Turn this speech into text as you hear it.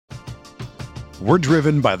We're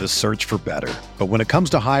driven by the search for better. But when it comes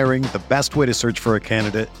to hiring, the best way to search for a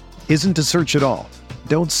candidate isn't to search at all.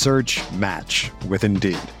 Don't search, match with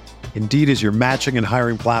Indeed. Indeed is your matching and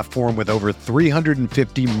hiring platform with over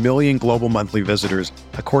 350 million global monthly visitors,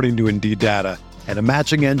 according to Indeed data, and a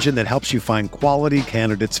matching engine that helps you find quality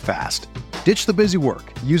candidates fast. Ditch the busy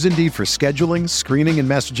work. Use Indeed for scheduling, screening, and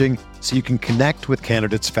messaging so you can connect with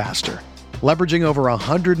candidates faster. Leveraging over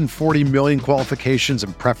 140 million qualifications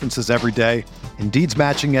and preferences every day, Indeed's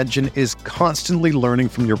matching engine is constantly learning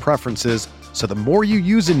from your preferences, so the more you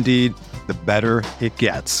use Indeed, the better it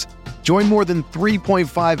gets. Join more than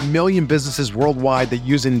 3.5 million businesses worldwide that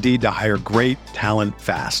use Indeed to hire great talent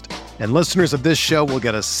fast. And listeners of this show will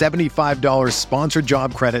get a $75 sponsored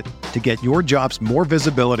job credit to get your jobs more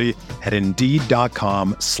visibility at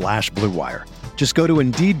Indeed.com/Blue Wire. Just go to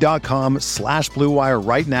Indeed.com/Blue Wire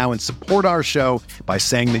right now and support our show by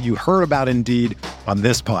saying that you heard about Indeed on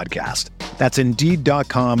this podcast. That's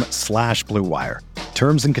Indeed.com/Blue Wire.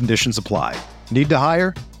 Terms and conditions apply. Need to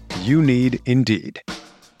hire? You need Indeed.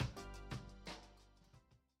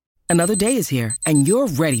 Another day is here, and you're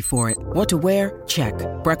ready for it. What to wear? Check.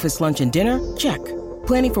 Breakfast, lunch, and dinner? Check.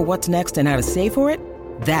 Planning for what's next and how to save for it?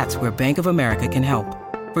 That's where Bank of America can help.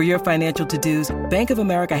 For your financial to-dos, Bank of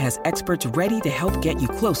America has experts ready to help get you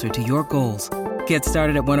closer to your goals. Get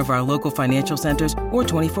started at one of our local financial centers or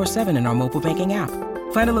 24/7 in our mobile banking app.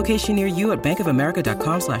 Find a location near you at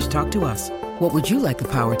bankofamerica.com/talktous. What would you like the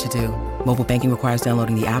power to do? Mobile banking requires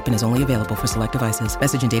downloading the app and is only available for select devices.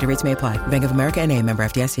 Message and data rates may apply. Bank of America N.A., member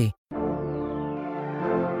FDIC.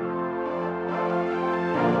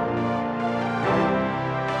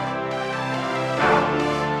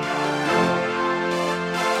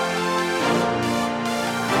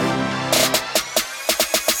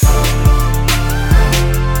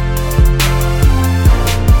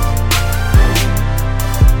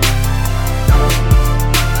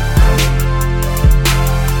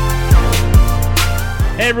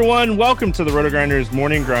 Hey everyone, welcome to the RotoGrinders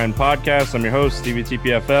Morning Grind Podcast. I'm your host, Stevie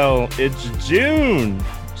TPFL. It's June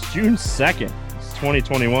 2nd. It's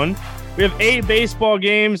 2021. We have 8 baseball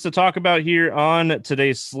games to talk about here on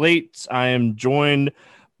today's slate. I am joined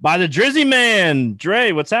by the Drizzy Man.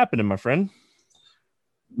 Dre, what's happening, my friend?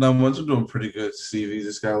 Not much. I'm doing pretty good, Stevie.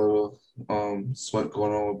 Just got a little sweat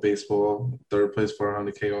going on with baseball. Third place for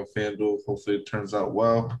 100K on FanDuel. Hopefully it turns out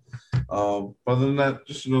well. Other than that,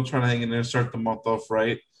 just trying to hang in there, start the month off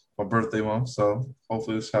right. My birthday month, so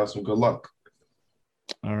hopefully let's have some good luck.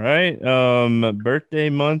 All right. Birthday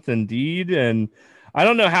month indeed. And I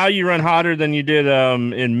don't know how you run hotter than you did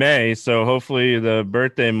in May, so hopefully the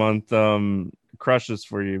birthday month crushes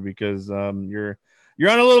for you because you're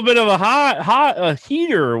on a little bit of a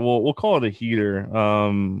heater. We'll call it a heater.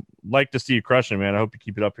 Like to see you crushing, man. I hope you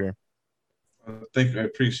keep it up here. I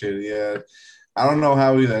appreciate it. Yeah, I don't know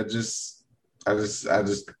how either. I just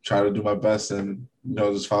try to do my best and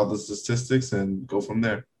just follow the statistics and go from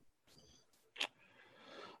there.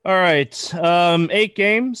 All right, 8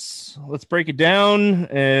 games. Let's break it down,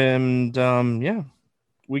 and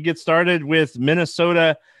we get started with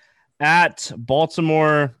Minnesota at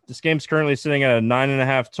Baltimore. This game's currently sitting at a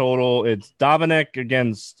 9.5 total. It's Dobnak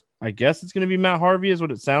against, I guess it's going to be Matt Harvey is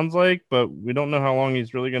what it sounds like, but we don't know how long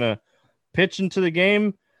he's really going to pitch into the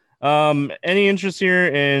game. Any interest here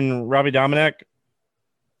in Robbie Dobnak?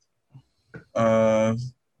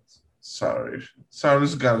 Sorry, I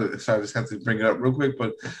just have to bring it up real quick,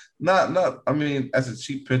 but not. I mean, as a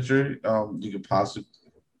cheap pitcher, you could possibly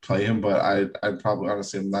play him, but I probably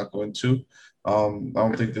honestly am not going to. I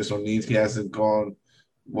don't think there's no need. He hasn't gone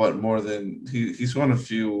more than he's gone a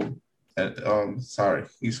few.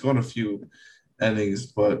 He's gone a few innings,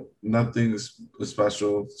 but nothing's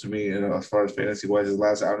special to me. As far as fantasy wise, his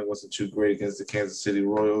last outing wasn't too great against the Kansas City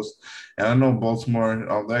Royals, and I know Baltimore.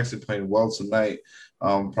 They're actually playing well tonight.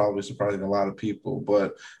 Probably surprising a lot of people,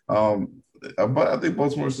 but I think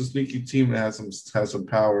Baltimore's a sneaky team that has some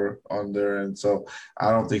power on there, and so I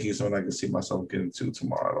don't think he's someone I can see myself getting to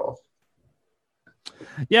tomorrow at all.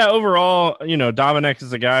 Yeah, overall, Dobnak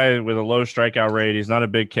is a guy with a low strikeout rate. He's not a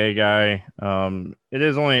big K guy. It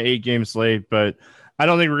is only an 8-game slate, but I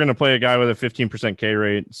don't think we're going to play a guy with a 15% K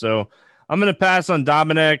rate. So I'm going to pass on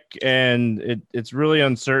Dobnak, and it's really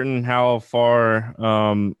uncertain how far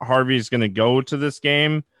Harvey's going to go to this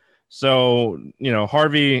game. So,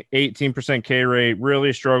 Harvey, 18% K rate,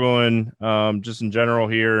 really struggling just in general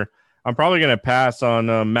here. I'm probably going to pass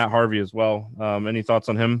on Matt Harvey as well. Any thoughts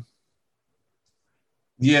on him?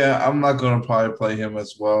 Yeah, I'm not going to probably play him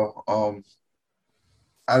as well.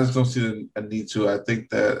 I just don't see a need to. I think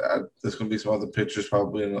that there's going to be some other pitchers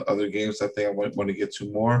probably in other games. I think I might want to get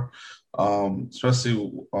to more,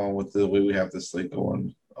 especially with the way we have this slate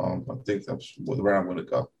going. I think that's where I'm going to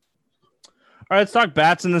go. All right, let's talk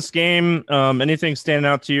bats in this game. Anything standing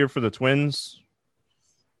out to you for the Twins?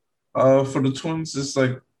 For the Twins, it's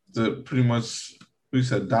like pretty much we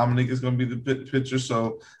said Dominic is going to be the pitcher.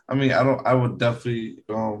 So I mean, I would definitely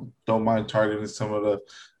don't mind targeting some of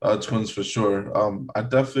the Twins for sure. I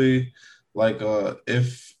definitely like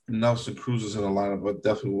if Nelson Cruz is in the lineup, I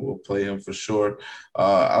definitely will play him for sure.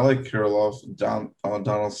 I like Kirilloff,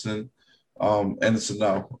 Donaldson. And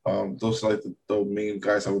Sano. Those are like the main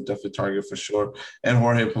guys I would definitely target for sure. And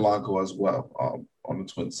Jorge Polanco as well on the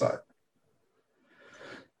Twins side.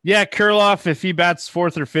 Yeah, Kirilloff, if he bats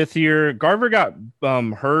fourth or fifth here, Garver got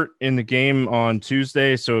hurt in the game on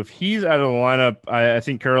Tuesday. So if he's out of the lineup, I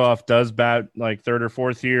think Kirilloff does bat like third or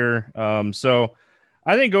fourth here. So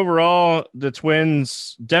I think overall the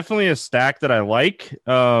Twins definitely a stack that I like.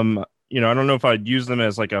 I don't know if I'd use them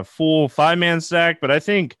as like a full 5-man stack, but I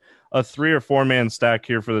think a 3 or 4-man stack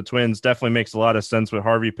here for the Twins definitely makes a lot of sense with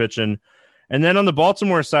Harvey pitching. And then on the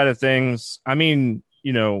Baltimore side of things, I mean,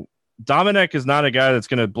 Dominic is not a guy that's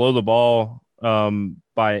going to blow the ball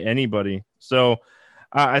by anybody. So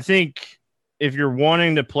I think if you're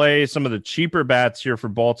wanting to play some of the cheaper bats here for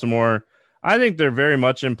Baltimore, I think they're very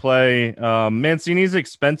much in play. Mancini's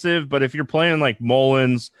expensive, but if you're playing like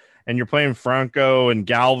Mullins and you're playing Franco and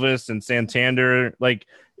Galvis and Santander, like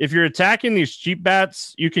if you're attacking these cheap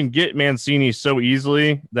bats, you can get Mancini so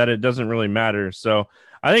easily that it doesn't really matter. So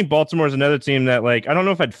I think Baltimore is another team that, like, I don't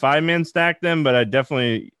know if I'd 5-man stack them, but I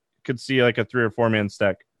definitely could see like a 3 or 4-man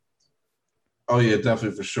stack. Oh yeah,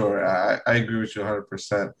 definitely for sure. I agree with you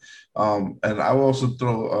 100%. And I will also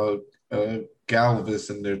throw Galvis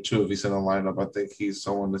in there too if he's in a lineup. I think he's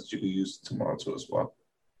someone that you can use tomorrow too as well.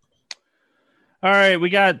 All right, we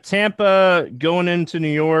got Tampa going into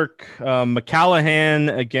New York.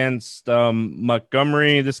 McCallahan against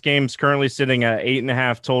Montgomery. This game's currently sitting at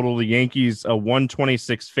 8.5 total. The Yankees a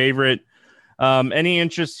 126 favorite. Any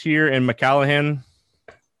interest here in McCallahan?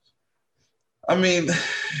 I mean,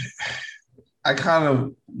 I kind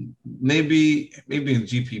of maybe in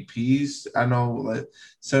GPPs. I know like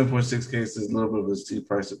 7.6K is a little bit of a steep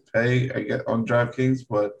price to pay. I get on DraftKings,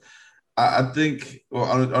 but I think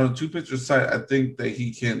on a 2-pitcher side, I think that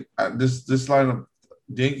he can. This lineup,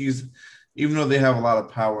 the Yankees, even though they have a lot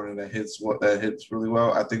of power and that hits really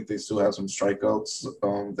well, I think they still have some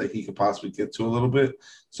strikeouts that he could possibly get to a little bit.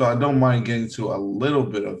 So I don't mind getting to a little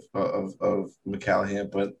bit of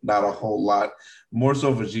McCallahan, but not a whole lot. More so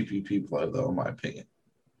of a GPP play, though, in my opinion.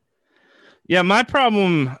 Yeah, my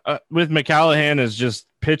problem with McCallahan is just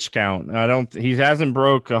pitch count. He hasn't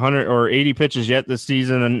broke 100 or 80 pitches yet this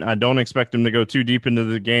season, and I don't expect him to go too deep into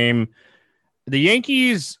the game. The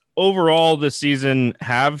Yankees overall this season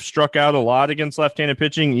have struck out a lot against left-handed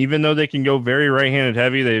pitching, even though they can go very right-handed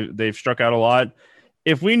heavy. They've struck out a lot.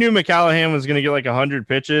 If we knew McCallahan was going to get like 100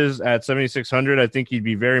 pitches at 7,600, I think he'd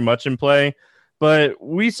be very much in play. But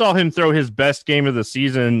we saw him throw his best game of the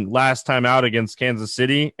season last time out against Kansas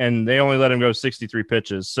City, and they only let him go 63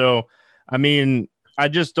 pitches. So, I mean, I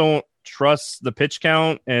just don't trust the pitch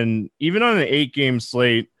count. And even on an 8-game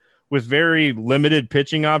slate with very limited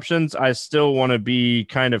pitching options, I still want to be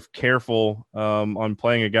kind of careful on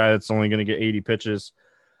playing a guy that's only going to get 80 pitches.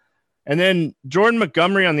 And then Jordan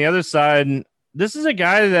Montgomery on the other side, this is a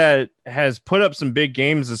guy that has put up some big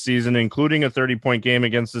games this season, including a 30-point game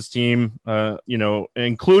against this team,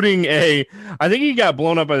 including I think he got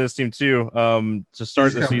blown up by this team too to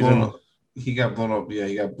start the season. He got blown up. Yeah,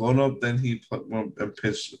 he got blown up. Then he went and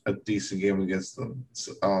pitched a decent game against them.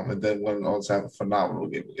 And then went on to have a phenomenal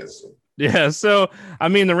game against them. Yeah, so, I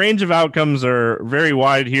mean, the range of outcomes are very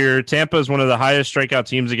wide here. Tampa is one of the highest strikeout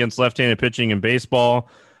teams against left-handed pitching in baseball.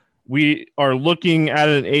 We are looking at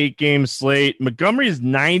an 8-game slate. Montgomery's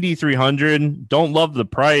 9,300. Don't love the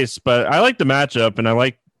price, but I like the matchup, and I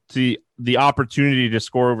like the opportunity to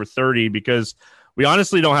score over 30 because we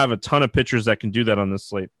honestly don't have a ton of pitchers that can do that on this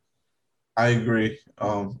slate. I agree.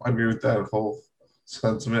 I agree with that whole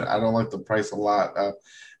sentiment. I don't like the price a lot. I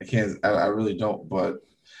really don't, but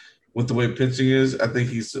with the way pitching is, I think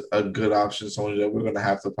he's a good option, someone that we're going to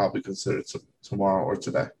have to probably consider tomorrow or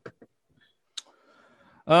today.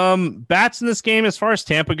 Bats in this game, as far as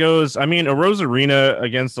Tampa goes, I mean, a Rosarina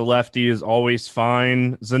against the lefty is always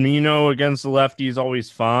fine. Zanino against the lefty is always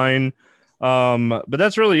fine. But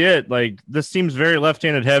that's really it. Like, this team's very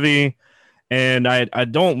left-handed heavy, and I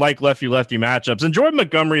don't like lefty-lefty matchups. And Jordan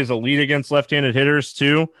Montgomery is elite against left-handed hitters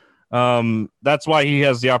too. That's why he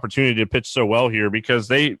has the opportunity to pitch so well here, because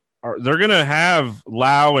they they're going to have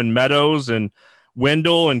Lau and Meadows and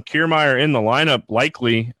Wendell and Kiermaier in the lineup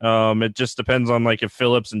likely. It just depends on like if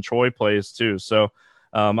Phillips and Choi plays too. So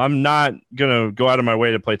I'm not going to go out of my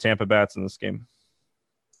way to play Tampa Bats in this game.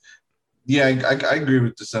 Yeah, I agree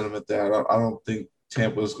with the sentiment there. I don't think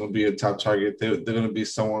Tampa is going to be a top target. They're going to be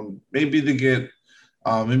someone maybe to get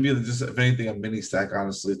maybe just, if anything, a mini stack,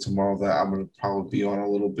 honestly, tomorrow that I'm going to probably be on a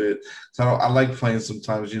little bit. So I like playing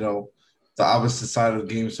sometimes, the opposite side of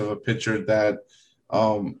games of a pitcher that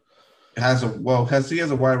he has a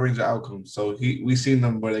wide range of outcomes. So we've seen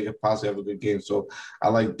them where they could possibly have a good game. So I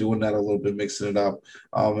like doing that a little bit, mixing it up.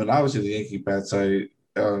 And obviously the Yankee bats, I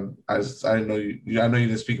didn't know I know you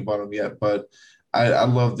didn't speak about them yet, but I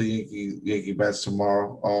love the Yankee bats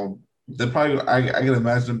tomorrow. They're probably I can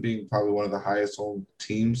imagine them being probably one of the highest owned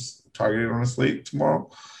teams targeted on the slate tomorrow,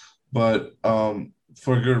 but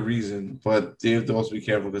for a good reason. But they have to also be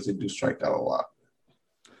careful because they do strike out a lot.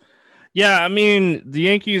 Yeah, I mean the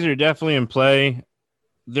Yankees are definitely in play.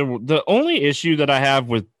 The only issue that I have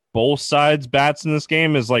with both sides bats in this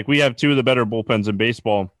game is like we have two of the better bullpens in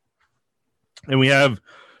baseball, and we have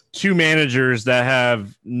two managers that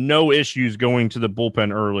have no issues going to the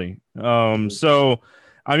bullpen early. So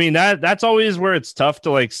I mean, that's always where it's tough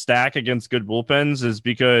to like stack against good bullpens is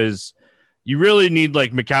because you really need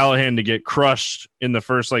like McCallahan to get crushed in the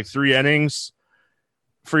first like 3 innings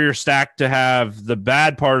for your stack to have the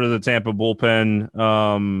bad part of the Tampa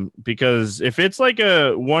bullpen. Because if it's like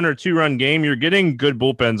a 1 or 2 run game, you're getting good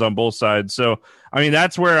bullpens on both sides. So, I mean,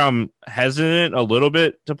 that's where I'm hesitant a little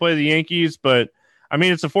bit to play the Yankees, but I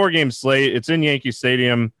mean, it's a 4-game slate. It's in Yankee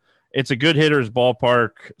Stadium. It's a good hitter's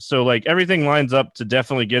ballpark. So, like, everything lines up to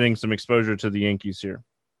definitely getting some exposure to the Yankees here.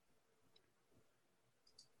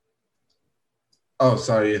 Oh,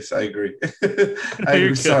 sorry. Yes, I agree. I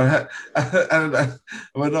agree. Sorry. But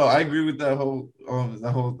no, I agree with that whole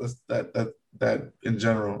that in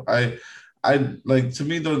general. I like, to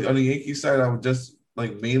me though, on the Yankee side, I would just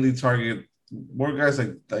like mainly target more guys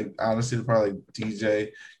like honestly probably like DJ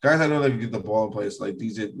guys I know that can get the ball in place, like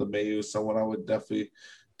DJ LeMahieu is someone I would definitely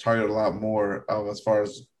target a lot more as far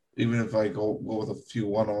as even if I go with a few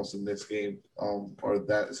one-offs in this game or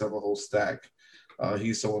that instead of a whole stack.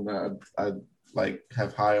 He's someone that I'd like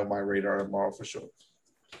have high on my radar tomorrow for sure.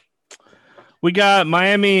 We got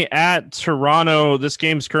Miami at Toronto. This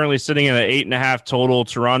game's currently sitting at an 8.5 total.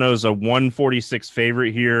 Toronto's a 146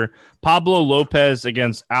 favorite here. Pablo Lopez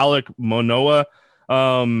against Alek Manoah.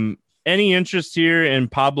 Any interest here in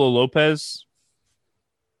Pablo Lopez?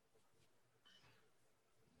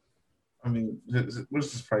 I mean,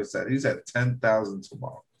 what's his price at? He's at 10,000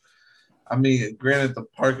 tomorrow. I mean, granted, the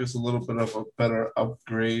park is a little bit of a better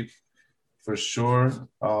upgrade for sure,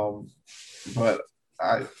 but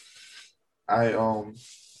I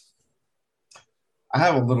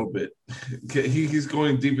have a little bit. He's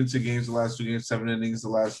going deep into games. The last 2 games, 7 innings. The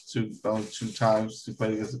last two times he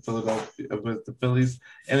played against the Phillies,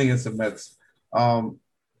 and against the Mets.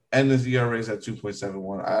 And his ERA is at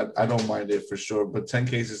 2.71. I don't mind it for sure, but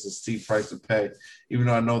 10K is a steep price to pay. Even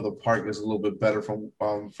though I know the park is a little bit better from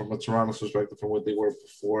a Toronto perspective from what they were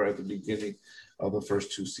before at the beginning of the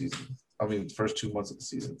first 2 months of the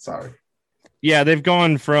season. Sorry. Yeah, they've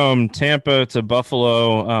gone from Tampa to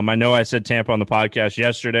Buffalo. I know I said Tampa on the podcast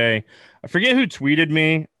yesterday. I forget who tweeted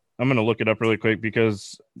me. I'm going to look it up really quick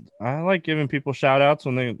because I like giving people shout outs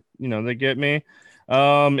when they get me.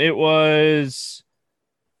 It was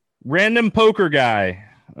Random Poker Guy.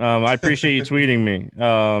 I appreciate you tweeting me.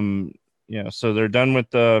 So they're done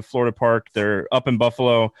with the Florida park. They're up in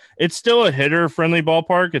Buffalo. It's still a hitter-friendly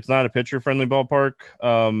ballpark. It's not a pitcher-friendly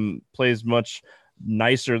ballpark. Plays much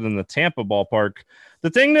nicer than the Tampa ballpark.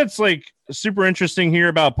 The thing that's like super interesting here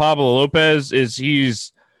about Pablo Lopez is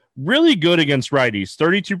he's really good against righties.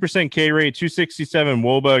 32% K rate, 267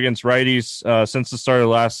 WOBA against righties since the start of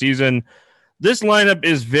last season. This lineup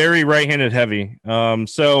is very right-handed heavy.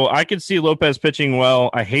 So I could see Lopez pitching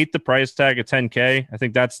well. I hate the price tag of 10K. I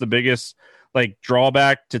think that's the biggest like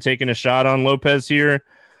drawback to taking a shot on Lopez here.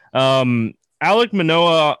 Alek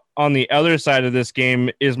Manoah on the other side of this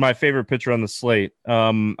game is my favorite pitcher on the slate.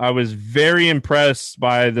 I was very impressed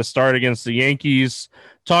by the start against the Yankees.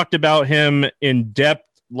 Talked about him in depth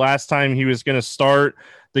last time he was going to start.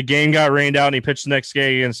 The game got rained out and he pitched the next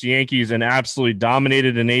game against the Yankees and absolutely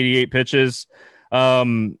dominated in 88 pitches.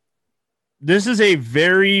 This is a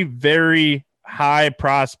very, very high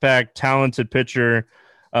prospect, talented pitcher.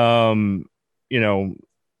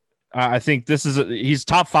 I think he's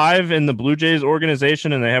top 5 in the Blue Jays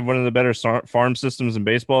organization, and they have one of the better farm systems in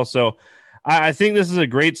baseball. So I think this is a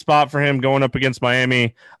great spot for him going up against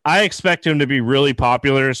Miami. I expect him to be really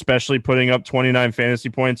popular, especially putting up 29 fantasy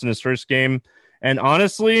points in his first game. And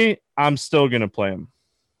honestly, I'm still going to play him.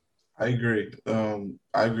 I agree. I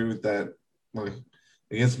agree with that. Like,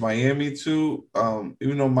 against Miami too.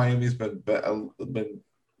 Even though Miami's been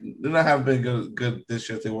they not have been good this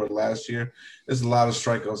year as they were last year. There's a lot of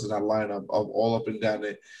strikeouts in that lineup of all up and down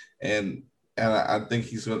it, and I think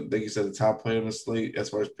he's going. I think he's at the top player on the slate as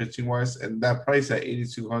far as pitching wise, and that price at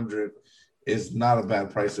 8,200 is not a bad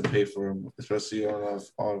price to pay for him, especially on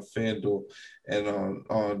FanDuel and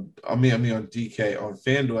on DK on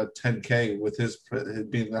FanDuel at 10K with his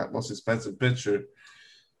being that most expensive pitcher.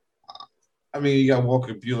 I mean, you got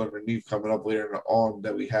Walker Buehler underneath coming up later on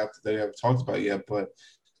that we haven't talked about yet, but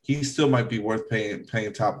he still might be worth paying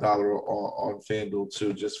top dollar on FanDuel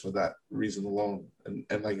too, just for that reason alone.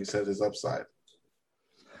 And like you said, his upside.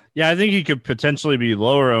 Yeah, I think he could potentially be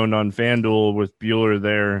lower owned on FanDuel with Buehler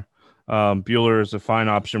there. Buehler is a fine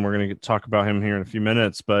option. We're going to talk about him here in a few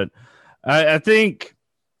minutes, but I think,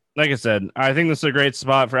 like I said, I think this is a great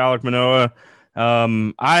spot for Alek Manoah.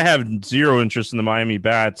 I have zero interest in the Miami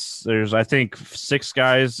bats. There's, I think, 6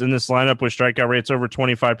 guys in this lineup with strikeout rates over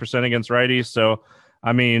 25% against righties. So,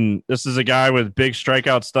 I mean, this is a guy with big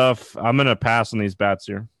strikeout stuff. I'm going to pass on these bats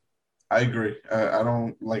here. I agree. I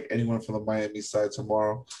don't like anyone from the Miami side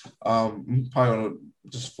tomorrow. I'm probably going to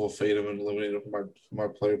just full fade him and eliminate him from my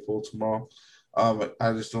player pool tomorrow.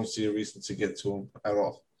 I just don't see a reason to get to him at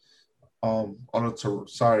all. I'll talk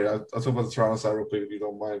about the Toronto side real quick if you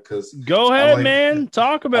don't mind, because go ahead, man.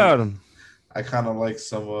 Talk about him. I kind of like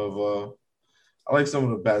some of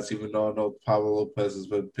the bats, even though I know Pablo Lopez has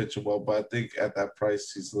been pitching well, but I think at that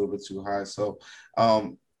price he's a little bit too high. So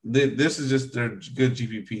this is just their good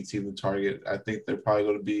GPP team to target. I think they're probably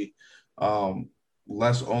going to be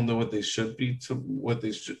less owned than what they should be,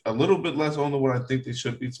 a little bit less owned than what I think they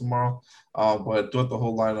should be tomorrow. But throughout the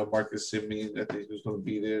whole lineup, Marcus Semien, I think he's going to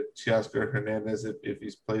be there. Teoscar Hernandez, if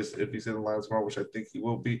he's in the lineup tomorrow, which I think he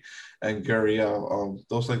will be, and Gurriel.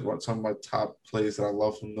 Those are like some of my top plays that I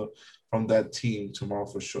love from that team tomorrow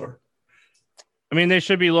for sure. I mean, they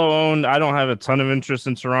should be low owned. I don't have a ton of interest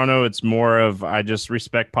in Toronto. It's more of I just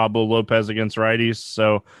respect Pablo Lopez against righties.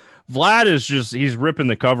 So Vlad is he's ripping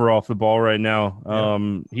the cover off the ball right now.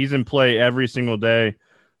 Yeah. He's in play every single day.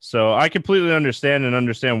 So I completely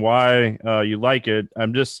understand why you like it.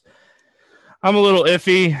 I'm a little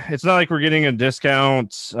iffy. It's not like we're getting a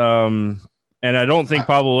discount. And I don't think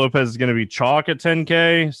Pablo Lopez is going to be chalk at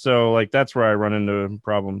 10K. So like, that's where I run into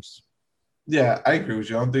problems. Yeah, I agree with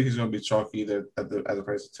you. I don't think he's going to be chalk either at the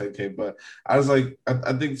price of 10K. But I was like,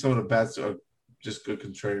 I think some of the bats are just good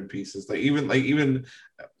contrarian pieces. Even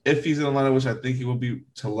if he's in the lineup, which I think he will be,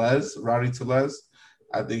 Rowdy Tellez,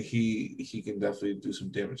 I think he can definitely do some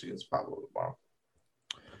damage against Pablo tomorrow.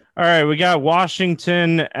 All right, we got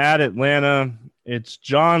Washington at Atlanta. It's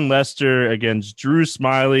John Lester against Drew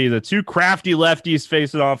Smyly. The two crafty lefties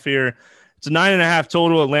facing off here. It's a 9.5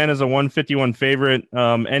 total. Atlanta's a 151 favorite.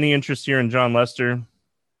 Any interest here in John Lester?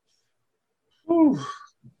 No,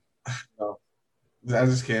 I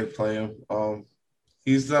just can't play him.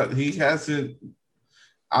 He hasn't.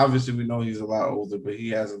 Obviously, we know he's a lot older, but he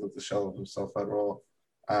hasn't looked the shell of himself at all.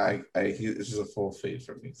 This is a full fade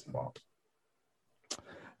for me tomorrow.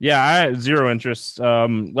 Yeah, I had zero interest.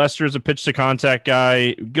 Lester is a pitch to contact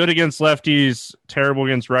guy. Good against lefties, terrible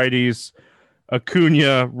against righties.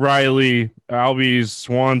 Acuna, Riley, Albies,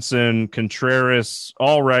 Swanson, Contreras,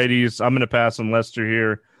 all righties. I'm going to pass on Lester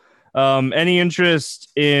here. Any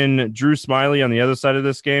interest in Drew Smyly on the other side of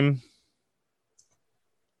this game?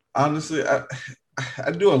 Honestly,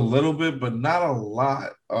 I do a little bit, but not a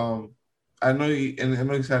lot. I know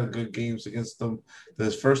he's had good games against them.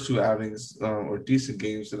 His first 2 outings or decent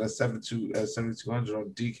games, and at 7,200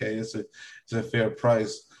 on DK, it's a fair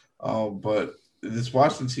price. But this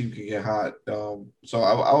Washington team can get hot. So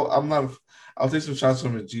I'll take some shots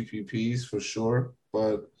from the GPPs for sure,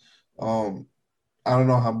 but I don't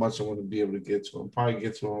know how much I'm going to be able to get to him. Probably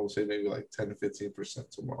get to him, I would say maybe like 10 to 15%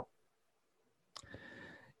 tomorrow.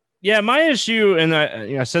 Yeah, my issue, and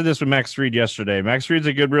I said this with Max Fried yesterday. Max Fried's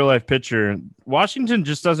a good real-life pitcher. Washington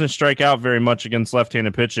just doesn't strike out very much against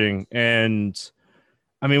left-handed pitching. And,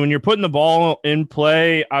 I mean, when you're putting the ball in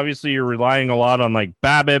play, obviously you're relying a lot on, like,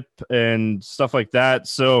 BABIP and stuff like that.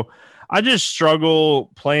 So I just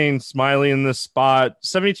struggle playing Smyly in this spot.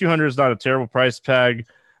 7,200 is not a terrible price tag.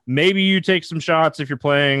 Maybe you take some shots if you're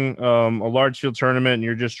playing a large field tournament and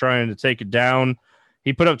you're just trying to take it down.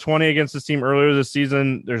 He put up 20 against this team earlier this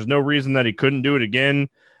season. There's no reason that he couldn't do it again.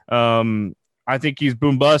 I think he's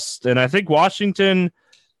boom bust. And I think Washington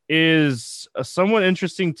is a somewhat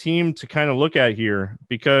interesting team to kind of look at here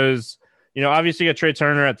because, obviously you got Trey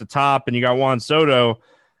Turner at the top and you got Juan Soto.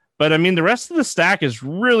 But, I mean, the rest of the stack is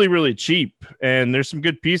really, really cheap, and there's some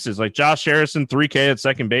good pieces like Josh Harrison, 3K at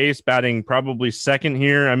second base, batting probably second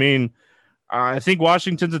here. I mean, I think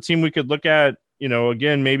Washington's a team we could look at,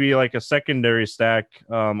 again, maybe like a secondary stack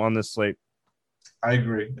on this slate. I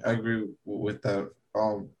agree with that.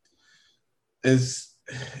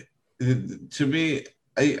 To me,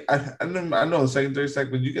 I know the secondary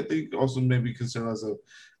stack, but you get to also maybe consider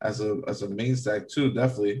as a main stack too.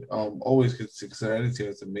 Definitely, always consider any team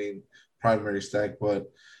as a main primary stack.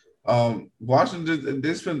 But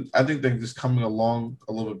Washington, I think they're just coming along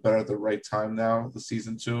a little bit better at the right time now. The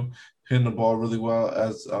season too, hitting the ball really well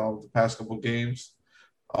as the past couple games.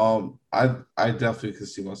 I definitely could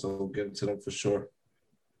see myself getting to them for sure.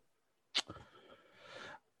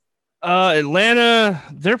 Atlanta,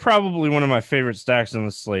 they're probably one of my favorite stacks on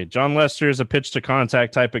the slate. John Lester is a pitch to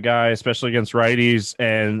contact type of guy, especially against righties,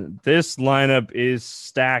 and this lineup is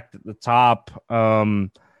stacked at the top.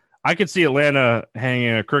 I could see Atlanta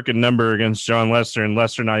hanging a crooked number against John Lester and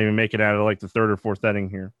Lester not even making it out of like the third or fourth inning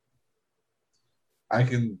here. I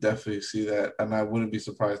can definitely see that, and I wouldn't be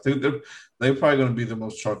surprised. They're probably going to be the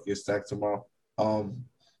most chalkiest stack tomorrow.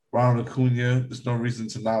 Ronald Acuna, there's no reason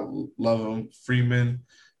to not love him. Freeman,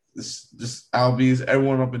 just Albies,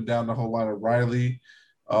 everyone up and down the whole line of Riley.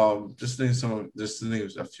 Just name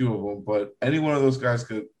a few of them, but any one of those guys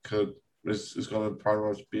is going to probably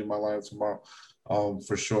much be in my lineup tomorrow,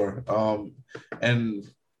 for sure. And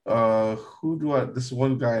who do I? This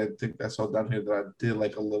one guy I think I saw down here that I did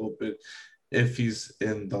like a little bit. If he's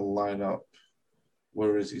in the lineup,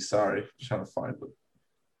 where is he? Sorry, I'm trying to find him.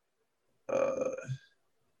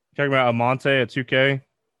 Talking about Almonte at 2K.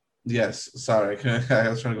 Yes, sorry. I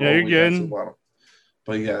was trying to go you're good. To the bottom.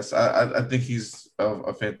 But yes, I think he's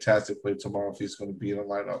a fantastic play tomorrow if he's going to be in the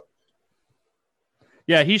lineup.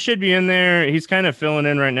 Yeah, he should be in there. He's kind of filling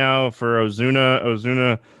in right now for Ozuna.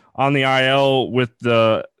 Ozuna on the IL with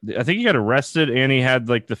I think he got arrested and he had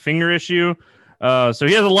like the finger issue. So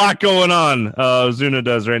he has a lot going on. Ozuna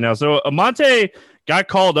does right now. So Almonte got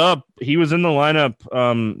called up. He was in the lineup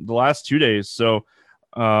the last 2 days. So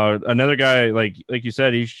another guy, like you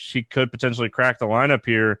said, he could potentially crack the lineup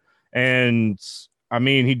here. And I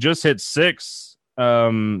mean, he just hit 6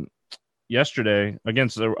 yesterday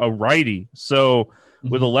against a righty. So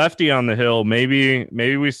with a lefty on the hill, maybe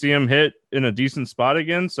we see him hit in a decent spot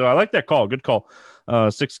again. So I like that call. Good call.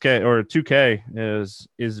 6K or 2K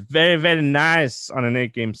is very, very nice on an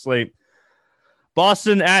 8-game slate.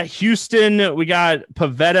 Boston at Houston. We got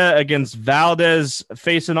Pivetta against Valdez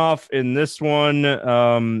facing off in this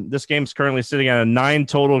one. This game's currently sitting at a 9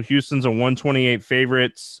 total. Houston's a 128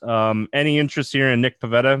 favorites. Any interest here in Nick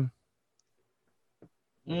Pivetta?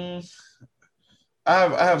 I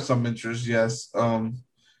have some interest, yes. Even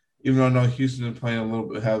though I know Houston have been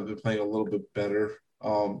playing a little bit better.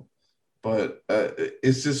 But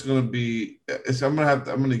it's just going to be. I'm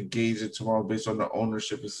going to gauge it tomorrow based on the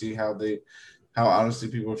ownership and see how honestly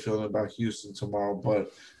people are feeling about Houston tomorrow.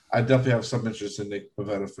 But I definitely have some interest in Nick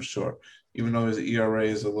Pivetta for sure, even though his ERA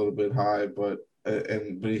is a little bit high. But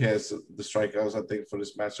he has the strikeouts, I think, for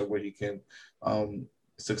this matchup where he can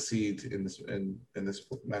succeed in this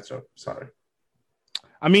matchup. Sorry.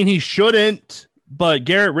 I mean, he shouldn't, but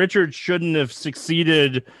Garrett Richards shouldn't have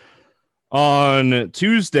succeeded on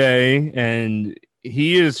Tuesday, and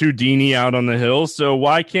he is Houdini out on the hill. So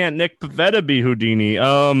why can't Nick Pivetta be Houdini?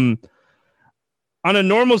 On a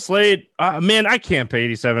normal slate, man, I can't pay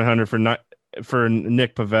 $8,700 for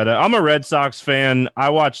Nick Pivetta. I'm a Red Sox fan.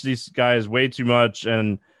 I watch these guys way too much,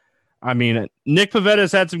 and I mean, Nick Pivetta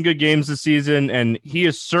has had some good games this season, and he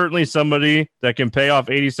is certainly somebody that can pay off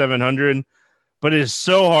 $8,700. But it is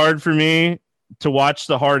so hard for me to watch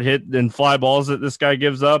the hard hit and fly balls that this guy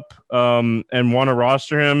gives up and want to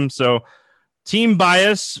roster him. So team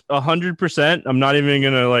bias 100%. I'm not even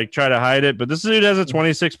going to try to hide it, but this dude has a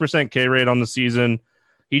 26% K rate on the season.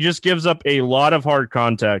 He just gives up a lot of hard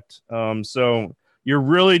contact. So you're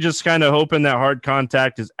really just kind of hoping that hard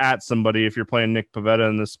contact is at somebody if you're playing Nick Pivetta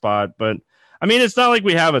in this spot. But I mean, it's not like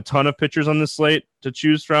we have a ton of pitchers on this slate to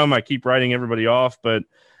choose from. I keep writing everybody off, but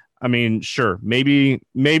I mean, sure, maybe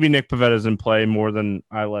Nick Pivetta's in play more than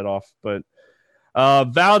I let off. But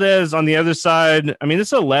Valdez on the other side, I mean, this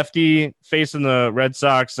is a lefty facing the Red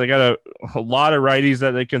Sox. They got a lot of righties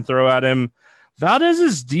that they can throw at him. Valdez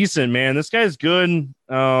is decent, man. This guy's good.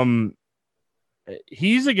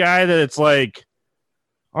 He's a guy that it's like,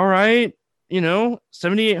 all right,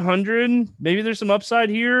 7,800. Maybe there's some upside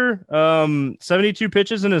here. 72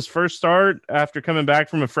 pitches in his first start after coming back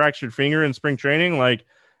from a fractured finger in spring training.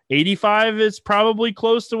 85 is probably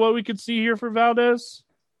close to what we could see here for Valdez.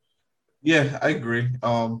 Yeah, I agree.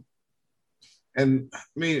 And I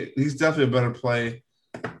mean, he's definitely a better play.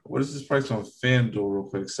 What is his price on FanDuel, real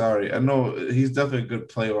quick? Sorry, I know he's definitely a good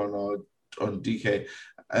player on DK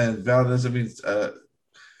and Valdez. I mean,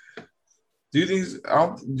 do you think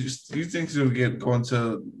do you think he's gonna going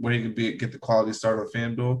to where he could get the quality start on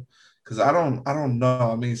FanDuel? Because I don't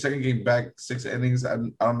know. I mean, second game back, 6 innings. I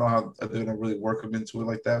don't know how they're gonna really work him into it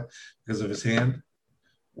like that because of his hand.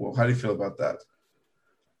 Well, how do you feel about that?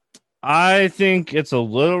 I think it's a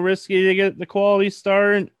little risky to get the quality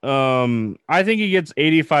start. I think he gets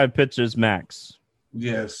 85 pitches max.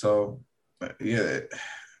 Yeah, so yeah,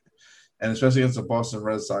 and especially against the Boston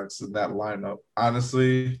Red Sox in that lineup.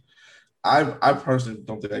 Honestly, I personally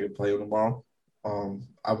don't think I can play him tomorrow.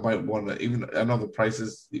 I might want to even. I know the price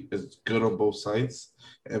is good on both sides,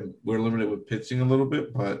 and we're limited with pitching a little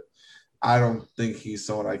bit, but I don't think he's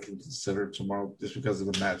someone I can consider tomorrow just because of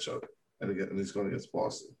the matchup, and he's going against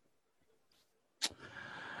Boston.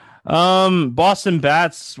 Boston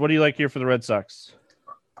bats. What do you like here for the Red Sox?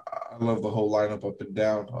 I love the whole lineup up and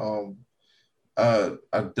down. I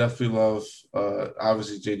definitely love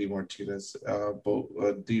obviously JD Martinez,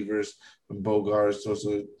 Devers and Bogarts. Those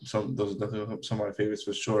are definitely some of my favorites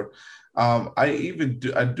for sure.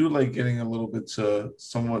 I do like getting a little bit to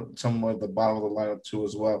somewhat at the bottom of the lineup too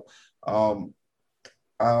as well. How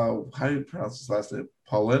do you pronounce his last name?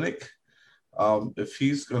 Polinick. If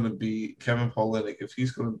he's going to be Kevin Polinick, if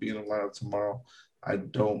he's going to be in the lineup tomorrow, I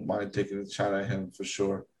don't mind taking a shot at him for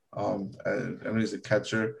sure. I know he's a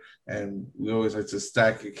catcher, and we always like to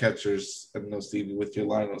stack your catchers, I know, Stevie, with your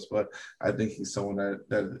lineups, but I think he's someone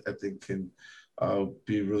that I think can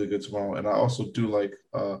be really good tomorrow. And I also do like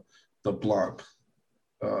the Blanc.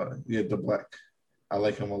 The Black. I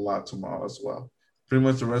like him a lot tomorrow as well. Pretty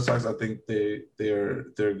much the Red Sox, I think they're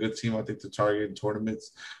a good team. I think they're targeting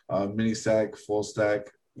tournaments, mini stack, full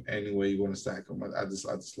stack, any way you want to stack them. I just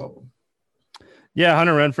love them. Yeah,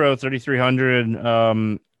 Hunter Renfroe,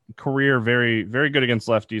 3,300. Career very, very good against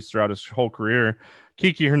lefties throughout his whole career.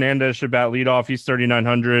 Kiki Hernandez should bat leadoff. He's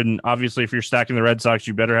 3,900. And obviously, if you're stacking the Red Sox,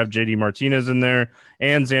 you better have JD Martinez in there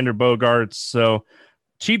and Xander Bogaerts. So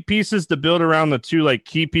cheap pieces to build around the two like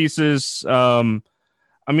key pieces. I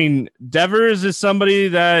mean, Devers is somebody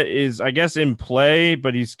that is, I guess, in play,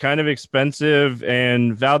 but he's kind of expensive.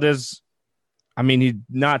 And Valdez, I mean, he's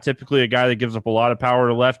not typically a guy that gives up a lot of power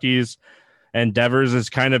to lefties. And Devers is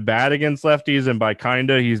kind of bad against lefties. And by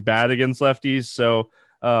kinda, he's bad against lefties. So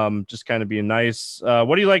just kind of being nice.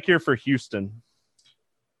 What do you like here for Houston?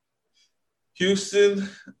 Houston,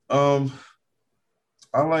 I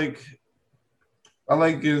like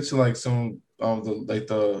getting to like some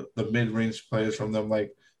the mid-range players from them.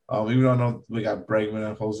 Like even though I know we got Bregman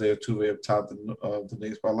and Jose Altuve up top the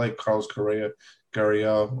names, but I like Carlos Correa,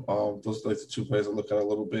 Gurriel. Those are like the two players I look at a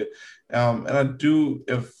little bit. And I do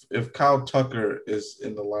if Kyle Tucker is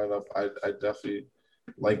in the lineup, I definitely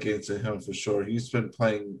like getting to him for sure. He's been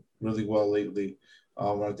playing really well lately.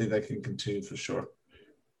 I think that can continue for sure.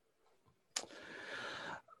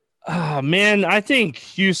 Oh, man, I think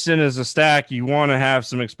Houston is a stack you want to have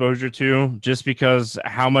some exposure to just because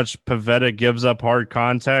how much Pivetta gives up hard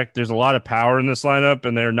contact. There's a lot of power in this lineup,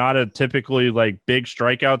 and they're not a typically like big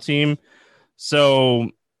strikeout team.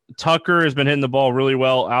 So Tucker has been hitting the ball really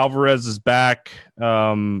well. Alvarez is back.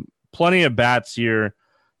 Plenty of bats here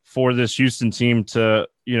for this Houston team to,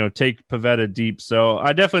 take Pivetta deep. So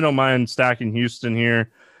I definitely don't mind stacking Houston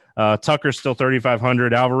here. Tucker's still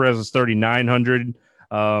 3,500. Alvarez is 3,900.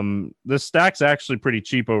 This stack's actually pretty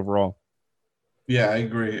cheap overall. Yeah, I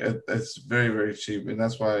agree. It's very, very cheap, and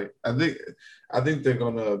that's why I think they're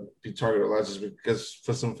gonna be targeted a lot just because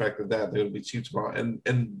for some fact that they're gonna be cheap tomorrow, and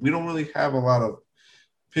we don't really have a lot of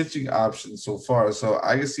pitching options so far. So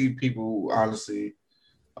I can see people who honestly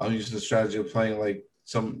using the strategy of playing like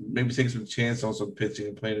maybe taking some chance on some pitching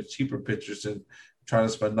and playing the cheaper pitchers and trying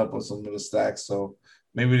to spend up on some of the stacks. So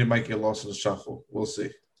maybe they might get lost in the shuffle. We'll see.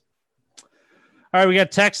 All right, we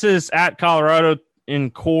got Texas at Colorado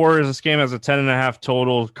in Coors. This game has a 10.5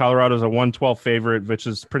 total. Colorado's a 112 favorite, which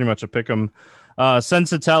is pretty much a pick 'em.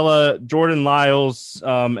 Sensatella, Jordan Lyles.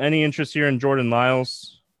 Any interest here in Jordan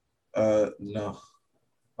Lyles? No,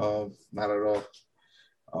 not at all.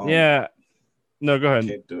 Yeah. No, go ahead. I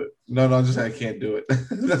can't do it. No, just I can't do it.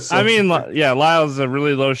 I mean, Lyles is a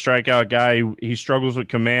really low strikeout guy. He struggles with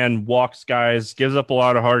command, walks guys, gives up a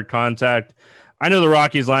lot of hard contact. I know the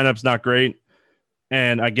Rockies lineup's not great,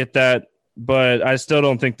 and I get that, but I still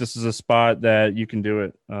don't think this is a spot that you can do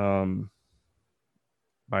it by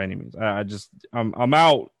any means. I'm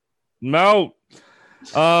out. I'm out.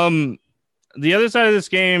 the other side of this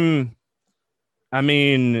game, I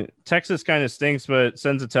mean, Texas kind of stinks, but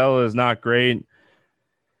Sensatella is not great.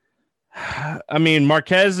 I mean,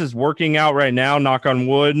 Marquez is working out right now, knock on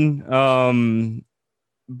wood.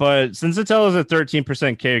 But Sensatella is a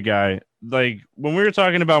 13% K guy. Like when we were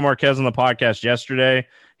talking about Marquez on the podcast yesterday,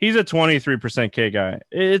 he's a 23% K guy.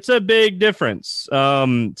 It's a big difference.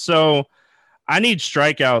 So I need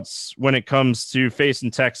strikeouts when it comes to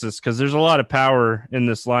facing Texas because there's a lot of power in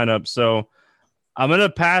this lineup. So I'm going to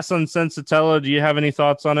pass on Sensatella. Do you have any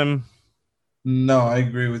thoughts on him? No, I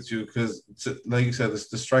agree with you because, like you said, the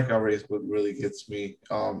strikeout rate is what really gets me,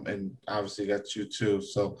 and obviously got you too.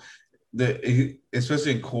 So,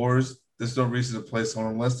 especially in cores, there's no reason to play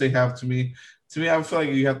someone unless they have to me. To me, I feel like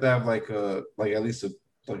you have to have at least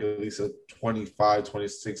a 25,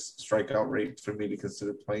 26 strikeout rate for me to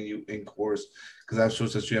consider playing you in cores because that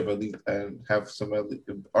shows that you have elite and have some elite,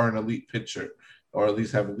 or an elite pitcher, or at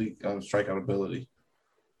least have elite strikeout ability.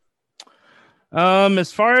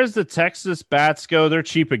 As far as the Texas bats go, they're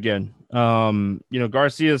cheap again.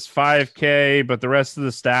 Garcia's 5K, but the rest of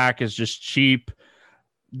the stack is just cheap.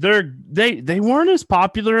 They weren't as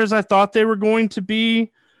popular as I thought they were going to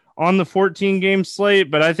be on the 14-game slate,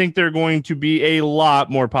 but I think they're going to be a lot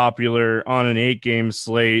more popular on an 8-game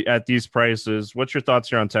slate at these prices. What's your thoughts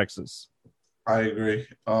here on Texas? I agree,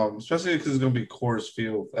 especially because it's going to be Coors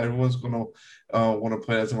Field. Everyone's going to want to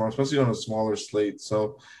play that tomorrow, especially on a smaller slate.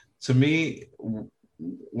 So, to me,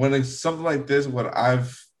 when it's something like this, what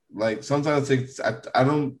I've like sometimes I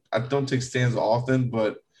don't take stands often,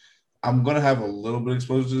 but I'm gonna have a little bit of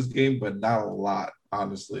exposure to this game, but not a lot.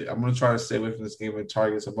 Honestly, I'm gonna try to stay away from this game and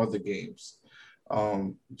target some other games,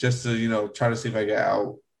 just to try to see if I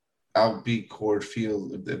can outbeat Coors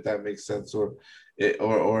Field, if that makes sense, or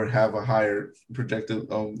have a higher projected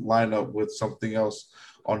lineup with something else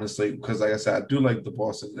on the slate. Because, like I said, I do like the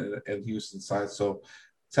Boston and Houston side, so.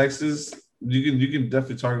 Texas, you can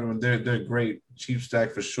definitely target them. They're great, cheap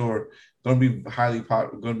stack for sure. Going to be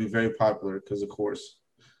going to be very popular because of course.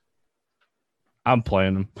 I'm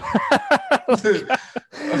playing them.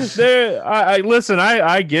 Listen.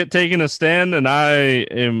 I get taking a stand, and I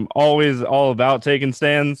am always all about taking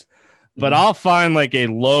stands. But I'll find like a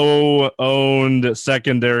low-owned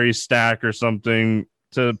secondary stack or something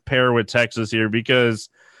to pair with Texas here because.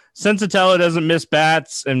 Sensatella doesn't miss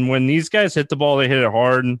bats, and when these guys hit the ball, they hit it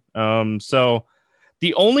hard. So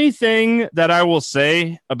the only thing that I will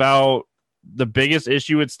say about the biggest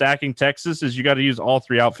issue with stacking Texas is you got to use all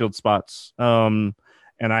 3 outfield spots. And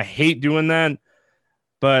I hate doing that.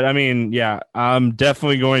 But, I mean, yeah, I'm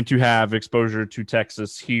definitely going to have exposure to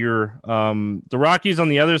Texas here. The Rockies on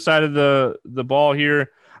the other side of the ball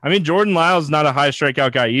here. I mean, Jordan Lyles is not a high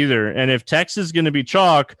strikeout guy either. And if Texas is going to be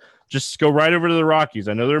chalk, just go right over to the Rockies.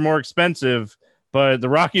 I know they're more expensive, but the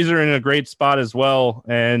Rockies are in a great spot as well.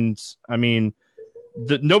 And I mean,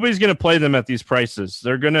 nobody's going to play them at these prices.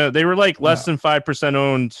 They were like less than 5%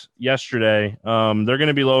 owned yesterday. They're going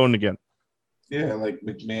to be low owned again. Yeah. Like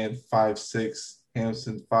McMahon 5.6,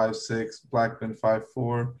 Hampson 5.6, Blackman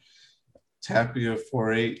 5.4, Tapia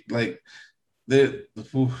 4.8. Like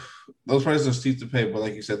those prices are steep to pay, but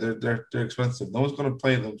like you said, they're expensive. No one's going to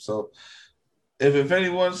play them. So, If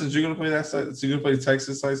anyone, since you're gonna play that side, since you're gonna play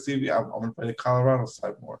Texas side, Stevie, I'm gonna play the Colorado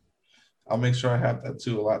side more. I'll make sure I have that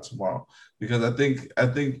too a lot tomorrow because I think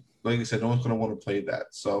like you said, no one's gonna want to play that.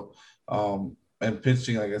 So, and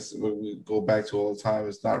pitching, I guess we go back to all the time,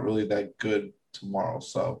 it's not really that good tomorrow.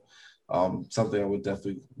 So, something I would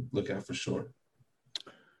definitely look at for sure.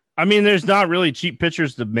 I mean, there's not really cheap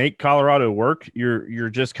pitchers to make Colorado work. You're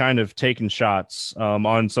just kind of taking shots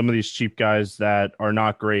on some of these cheap guys that are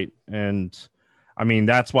not great. And I mean,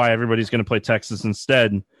 that's why everybody's going to play Texas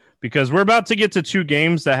instead, because we're about to get to 2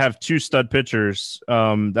 games that have 2 stud pitchers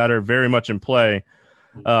that are very much in play.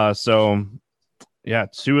 So, yeah,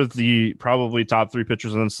 2 of the probably top 3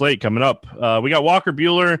 pitchers on the slate coming up. We got Walker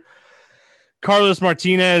Buehler, Carlos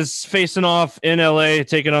Martinez facing off in LA,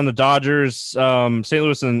 taking on the Dodgers, St.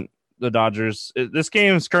 Louis and the Dodgers. This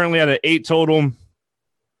game is currently at an 8 total.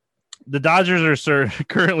 The Dodgers are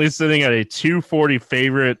currently sitting at a 240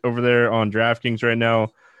 favorite over there on DraftKings right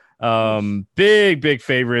now. Big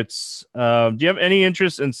favorites. Do you have any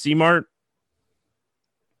interest in C-Mart?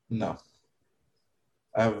 No.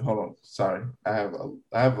 Hold on. Sorry. I don't.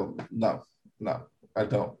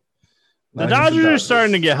 The Dodgers are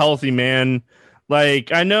starting to get healthy, man.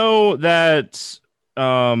 Like, I know that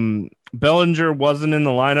Bellinger wasn't in the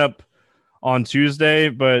lineup on Tuesday,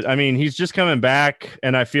 but I mean, he's just coming back,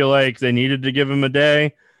 and I feel like they needed to give him a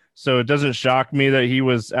day. So it doesn't shock me that he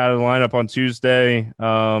was out of the lineup on Tuesday.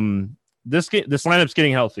 This lineup's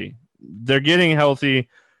getting healthy. They're getting healthy.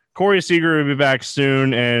 Corey Seager will be back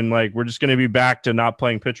soon, and like we're just going to be back to not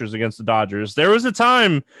playing pitchers against the Dodgers. There was a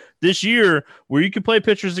time this year where you could play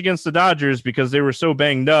pitchers against the Dodgers because they were so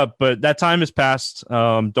banged up, but that time has passed.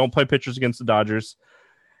 Don't play pitchers against the Dodgers.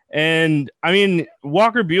 And I mean,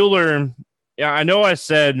 Walker Buehler, yeah, I know I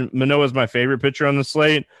said Manoah is my favorite pitcher on the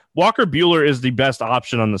slate. Walker Buehler is the best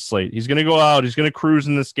option on the slate. He's going to go out. He's going to cruise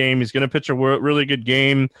in this game. He's going to pitch a really good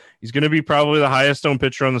game. He's going to be probably the highest owned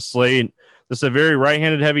pitcher on the slate. This is a very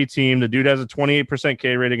right-handed heavy team. The dude has a 28%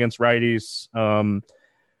 K rate against righties.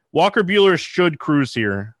 Walker Buehler should cruise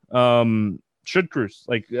here. Should cruise.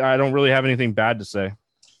 Like, I don't really have anything bad to say.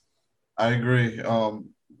 I agree.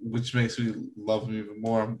 Which makes me love him even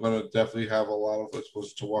more. I'm going to definitely have a lot of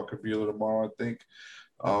exposure to Walker Buehler tomorrow, I think.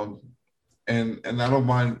 And I don't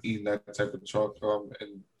mind eating that type of chalk.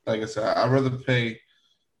 And like I said, I'd rather pay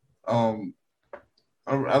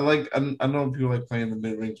I know people like playing the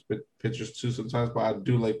mid-range pitchers too sometimes, but I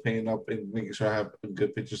do like paying up and making sure I have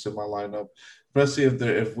good pitchers in my lineup, especially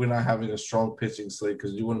if we're not having a strong pitching slate,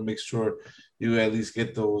 because you want to make sure you at least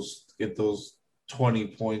get those 20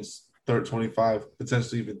 points, 30, 25,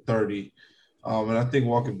 potentially even 30. And I think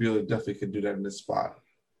Walker Buehler definitely could do that in this spot.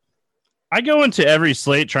 I go into every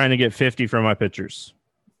slate trying to get 50 from my pitchers.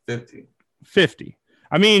 50.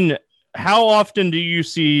 I mean, how often do you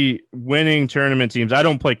see winning tournament teams? I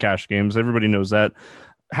don't play cash games. Everybody knows that.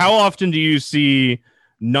 How often do you see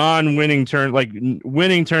winning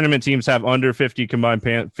tournament teams have under 50 combined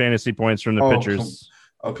fantasy points from the pitchers?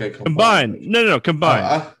 Combined. No,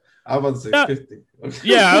 combined. I was about to say 50. Okay.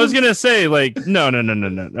 Yeah, I was going to say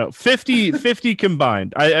no. 50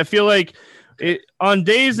 combined. I feel like on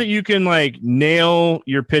days that you can like nail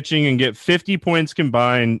your pitching and get 50 points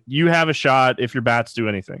combined, you have a shot if your bats do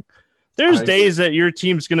anything. There's days that your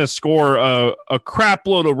team's going to score a crap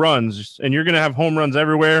load of runs and you're going to have home runs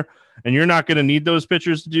everywhere and you're not going to need those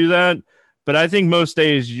pitchers to do that. But I think most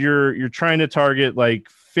days you're trying to target like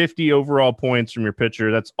 50 overall points from your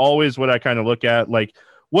pitcher. That's always what I kind of look at. Like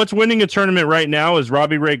what's winning a tournament right now is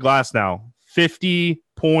Robbie Ray Glasnow, 50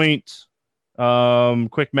 point,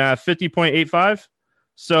 quick math, 50.85.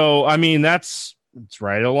 So, I mean, it's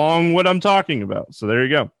right along what I'm talking about. So there you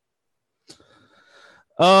go.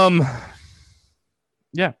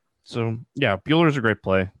 Buehler's a great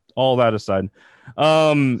play. All that aside.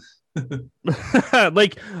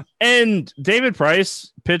 And David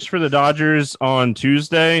Price pitched for the Dodgers on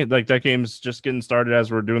Tuesday. Like that game's just getting started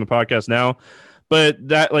as we're doing the podcast now. But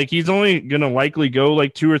that he's only going to likely go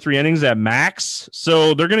like 2 or 3 innings at max.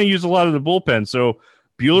 So they're going to use a lot of the bullpen. So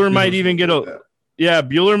Buehler might even get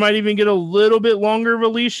a little bit longer of a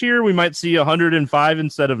leash here. We might see 105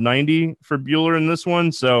 instead of 90 for Buehler in this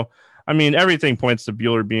one. So, I mean, everything points to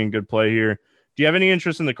Buehler being good play here. Do you have any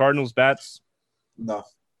interest in the Cardinals bats? No,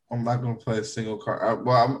 I'm not going to play a single card.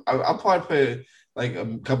 I'll probably play like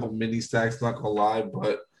a couple mini stacks, not going to lie,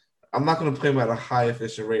 but I'm not going to play them at a high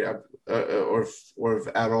efficient rate or if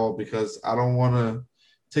at all, because I don't want to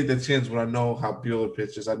take the chance when I know how Buehler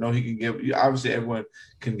pitches. I know he can obviously everyone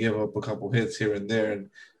can give up a couple hits here and there and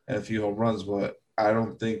a few home runs, but I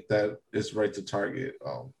don't think that it's right to target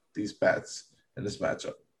these bats in this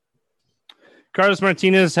matchup. Carlos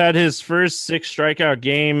Martinez had his first 6 strikeout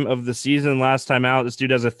game of the season last time out. This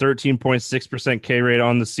dude has a 13.6% K rate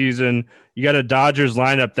on the season. You got a Dodgers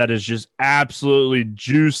lineup that is just absolutely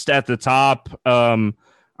juiced at the top.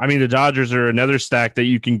 I mean, the Dodgers are another stack that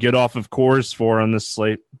you can get off of Coors for on this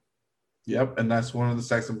slate. Yep, and that's one of the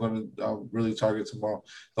stacks I'm going to really target tomorrow.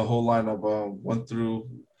 The whole lineup, 1 through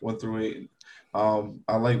 8.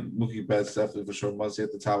 I like Mookie Betts definitely for sure. Muncy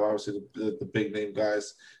at the top, obviously the big name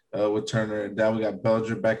guys with Turner, and now we got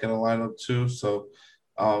Bellinger back in the lineup too. So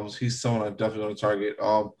he's someone I'm definitely going to target.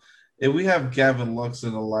 If we have Gavin Lux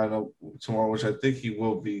in the lineup tomorrow, which I think he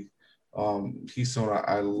will be, he's someone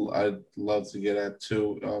I'd love to get at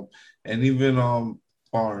too. And even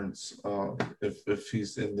Barnes, if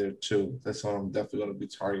he's in there too, that's someone I'm definitely going to be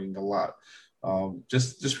targeting a lot.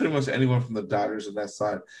 Just pretty much anyone from the Dodgers on that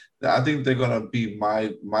side. I think they're going to be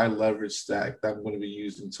my leverage stack that I'm going to be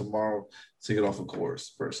using tomorrow to get off of Coors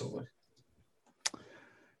personally.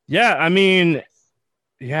 Yeah, I mean,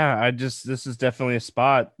 this is definitely a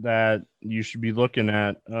spot that you should be looking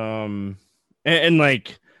at. I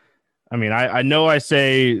know I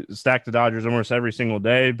say stack the Dodgers almost every single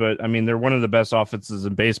day, but I mean, they're one of the best offenses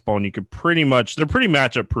in baseball, and they're pretty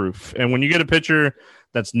matchup proof. And when you get a pitcher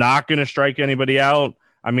that's not going to strike anybody out,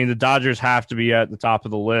 I mean, the Dodgers have to be at the top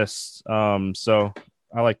of the list. So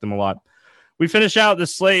I like them a lot. We finish out the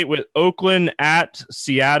slate with Oakland at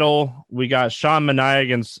Seattle. We got Sean Manaea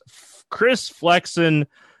against Chris Flexen.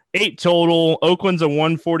 8 total. Oakland's a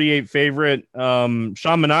 148 favorite. Sean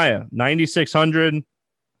Mania, 9,600.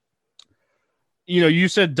 You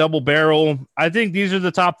said double barrel. I think these are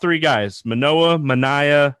the top 3 guys: Manoah,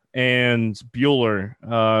 Mania, and Bueller.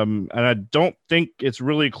 And I don't think it's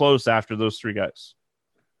really close after those 3 guys.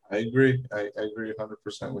 I agree. I agree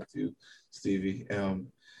 100% with you, Stevie.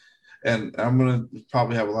 And I'm gonna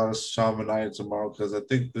probably have a lot of Sean Mania tomorrow because I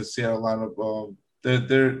think the Seattle lineup,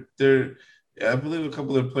 they're I believe a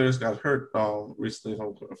couple of players got hurt recently.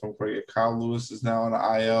 If I'm correct, Kyle Lewis is now on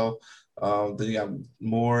the IL. Then you got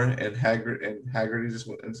Moore and Haggerty just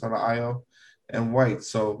went into the IL, and White.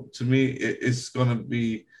 So to me, it's gonna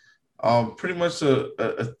be pretty much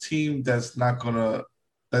a team that's not gonna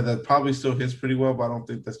that probably still hits pretty well, but I don't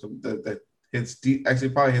think that hits actually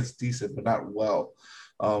probably hits decent, but not well.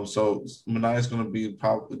 So Mania is going to be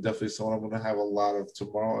probably definitely someone I'm going to have a lot of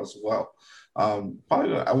tomorrow as well.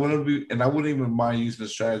 Probably I wouldn't even mind using the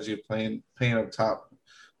strategy of paying up top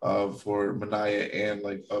for Mania and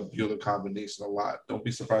like a Bueller combination a lot. Don't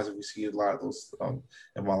be surprised if we see a lot of those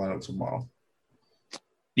in my lineup tomorrow.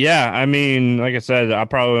 Yeah, I mean, like I said, I'll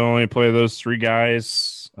probably only play those 3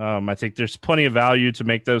 guys. I think there's plenty of value to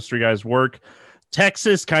make those 3 guys work.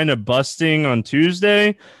 Texas kind of busting on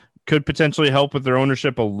Tuesday could potentially help with their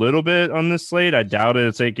ownership a little bit on this slate. I doubt it.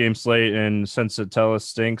 It's 8-game slate, and Sensatella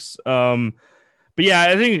stinks. But yeah,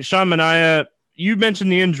 I think Sean Mania, you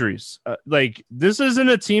mentioned the injuries. This isn't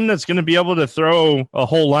a team that's going to be able to throw a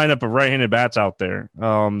whole lineup of right-handed bats out there.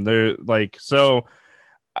 They're so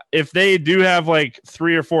if they do have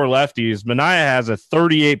 3 or 4 lefties, Mania has a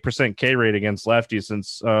 38% K rate against lefties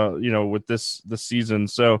since with this season.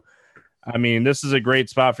 So I mean, this is a great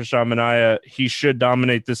spot for Sean Mania. He should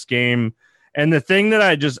dominate this game. And the thing that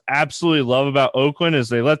I just absolutely love about Oakland is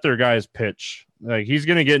they let their guys pitch. He's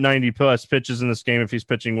going to get 90+ pitches in this game if he's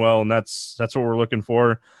pitching well, and that's what we're looking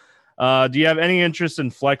for. Do you have any interest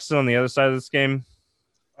in flexing on the other side of this game?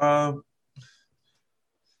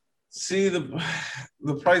 See,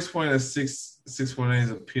 the price point at 6.8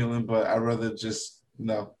 is appealing, but I'd rather just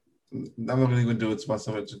no. I'm not going to even do it to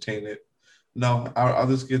myself. Entertain it. No, I'll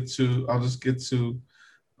just get to Shane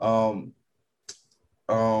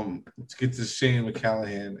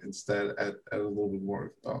McCallahan instead at a little bit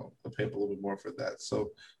more. I'll pay up a little bit more for that.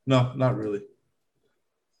 So no, not really.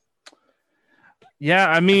 Yeah,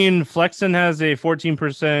 I mean, Flexen has a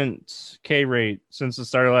 14% K rate since the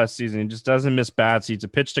start of last season. He just doesn't miss bats. He's a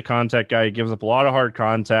pitch to contact guy. He gives up a lot of hard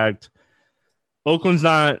contact. Oakland's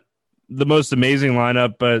not the most amazing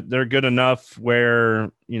lineup, but they're good enough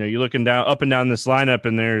where, you're looking up and down this lineup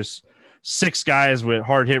and there's 6 guys with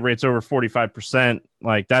hard hit rates over 45%.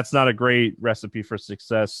 That's not a great recipe for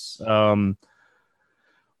success. What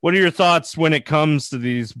are your thoughts when it comes to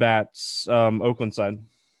these bats, Oakland side?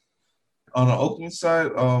 On the Oakland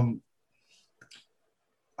side, I'm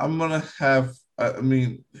gonna have. I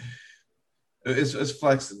mean, it's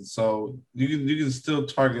flexing, so you can still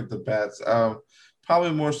target the bats.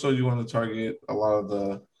 Probably more so you want to target a lot of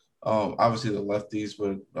the obviously the lefties,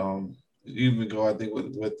 but you even go I think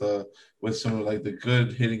with some of the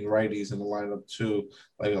good hitting righties in the lineup too,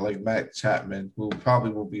 like Matt Chapman, who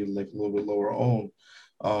probably will be a little bit lower owned.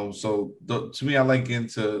 So to me, I like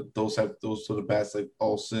into those sort of bats like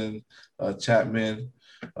Olsen, Chapman,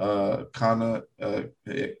 Canna.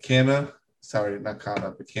 Sorry, not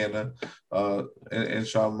Kana, but Canna, and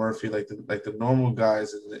Sean Murphy, like the normal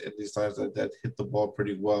guys in these times that hit the ball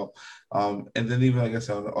pretty well. And then even like I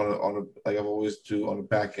said on like I've always do on the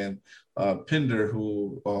back end, Pinder,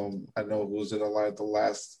 who I know who was in the line the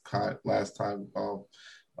last time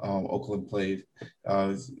Oakland played.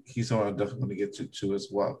 He's someone I'm definitely going to get to as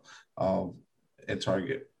well, and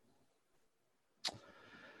target.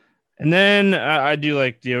 And then I do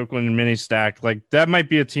like the Oakland mini stack. That might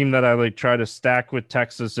be a team that I try to stack with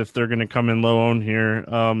Texas if they're going to come in low owned here.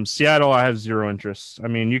 Seattle, I have zero interest. I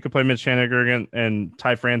mean, you could play Mitch Haniger and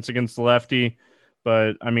Ty France against the lefty,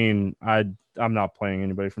 but I mean, I'm not playing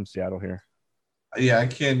anybody from Seattle here. Yeah, I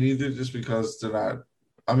can't either, just because they're not.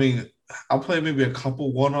 I mean, I'll play maybe a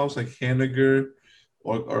couple one-offs like Haniger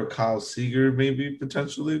or Kyle Seager maybe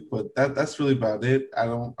potentially, but that's really about it. I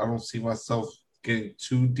don't see myself getting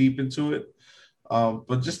too deep into it,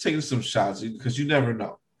 but just taking some shots because you never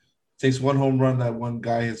know. It takes one home run, that one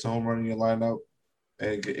guy hits a home run in your lineup,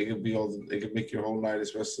 and it can make your whole night,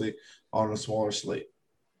 especially on a smaller slate.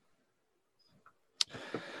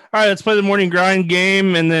 All right, let's play the morning grind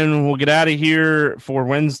game, and then we'll get out of here for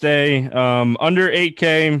Wednesday. Under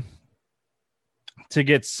 8K to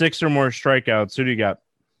get 6 or more strikeouts. Who do you got?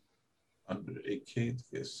 Under 8K to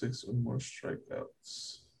get 6 or more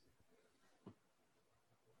strikeouts.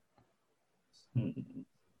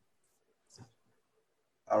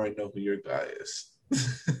 I already know who your guy is.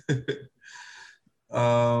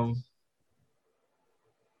 um,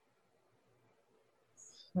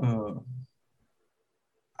 uh,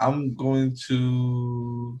 I'm going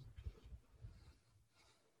to.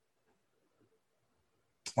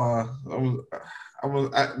 There's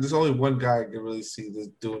only one guy I can really see this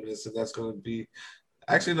doing this, and that's going to be.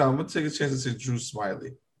 Actually, no, I'm going to take a chance and say Drew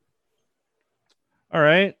Smiley. All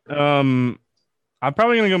right. I'm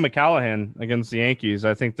probably going to go McCallahan against the Yankees.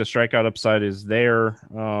 I think the strikeout upside is there.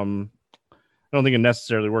 I don't think it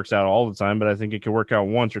necessarily works out all the time, but I think it could work out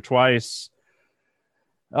once or twice.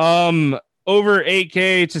 Over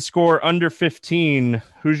 8K to score under 15.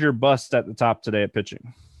 Who's your bust at the top today at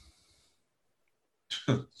pitching?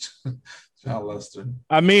 John Lester.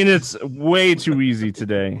 I mean, it's way too easy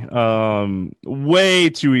today. Way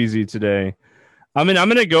too easy today. I mean, I'm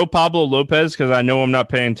going to go Pablo Lopez because I know I'm not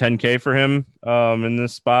paying 10K for him in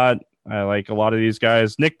this spot. I like a lot of these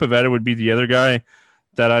guys. Nick Pivetta would be the other guy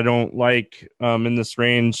that I don't like in this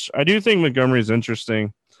range. I do think Montgomery is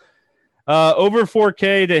interesting. Over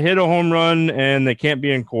 4K to hit a home run, and they can't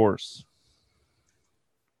be in course.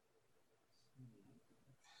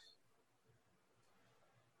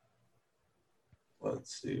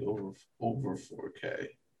 Let's see, over 4K.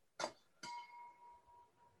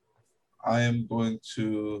 I am going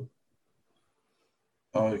to.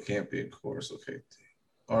 Oh, it can't be in course. Okay.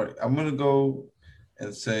 All right. I'm going to go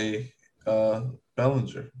and say Bellinger.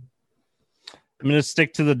 I'm going to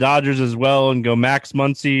stick to the Dodgers as well and go Max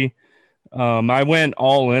Muncy. I went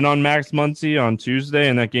all in on Max Muncy on Tuesday,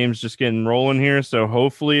 and that game's just getting rolling here. So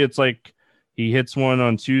hopefully it's like he hits one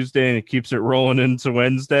on Tuesday and it keeps it rolling into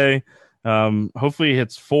Wednesday. Hopefully he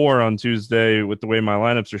hits 4 on Tuesday with the way my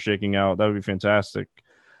lineups are shaking out. That would be fantastic.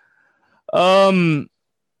 Under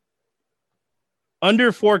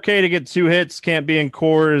 4K to get 2 hits, can't be in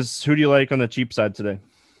cores. Who do you like on the cheap side today?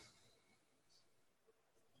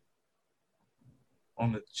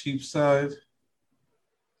 On the cheap side?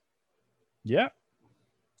 Yeah.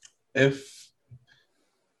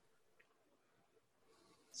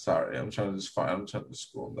 Sorry, I'm trying to scroll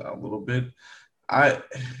down a little bit. On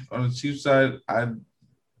the cheap side,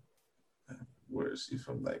 where is he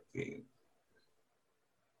from that game?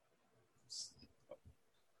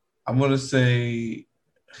 I'm gonna say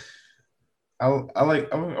I'm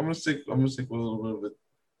gonna stick with a little bit of a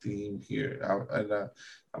theme here. I'm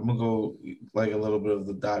gonna go like a little bit of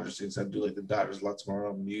the Dodgers since I do like the Dodgers a lot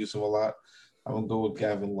tomorrow. I'm use them a lot. I'm gonna go with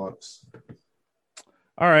Gavin Lux.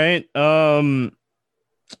 All right.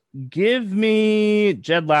 Give me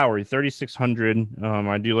Jed Lowry, 3,600.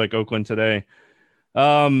 I do like Oakland today.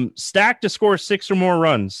 Stack to score 6 or more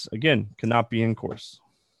runs. Again, cannot be in course.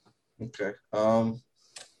 Okay.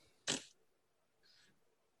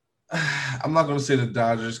 I'm not going to say the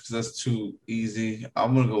Dodgers because that's too easy.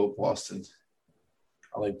 I'm going to go with Boston.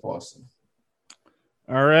 I like Boston.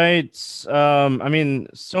 All right. I mean,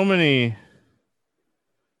 so many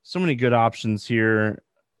good options here.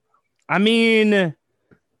 I mean,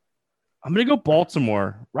 I'm going to go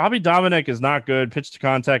Baltimore. Robbie Dominic is not good. Pitch to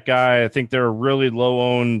contact guy. I think they're a really low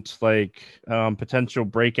owned, potential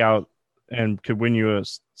breakout and could win you a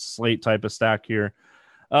slate type of stack here.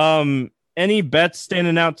 Any bets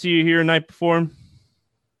standing out to you here night before?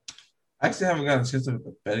 I actually haven't gotten a chance to have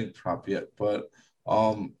a betting prop yet, but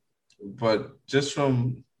just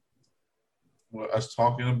from us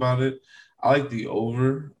talking about it, I like the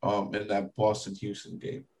over in that Boston-Houston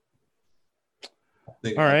game.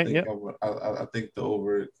 I think the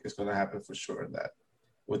over is going to happen for sure in that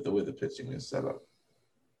with the way the pitching is set up.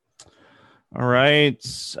 All right.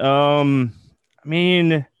 I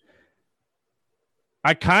mean,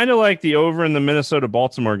 I kind of like the over in the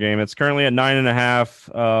Minnesota-Baltimore game. It's currently at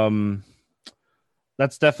 9.5.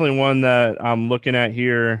 That's definitely one that I'm looking at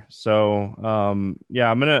here. So,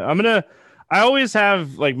 I always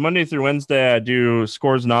have like Monday through Wednesday, I do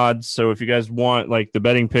scores and odds. So if you guys want like the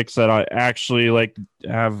betting picks that I actually like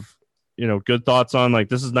have, good thoughts on, like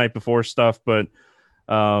this is night before stuff, but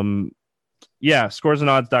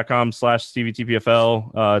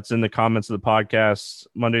scoresandodds.com/CVTPFL. It's in the comments of the podcast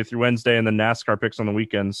Monday through Wednesday, and then NASCAR picks on the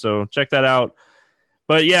weekend. So check that out.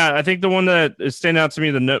 But yeah, I think the one that is standing out to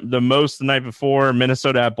me the most the night before,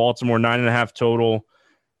 Minnesota at Baltimore, 9.5 total.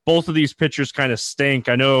 Both of these pitchers kind of stink.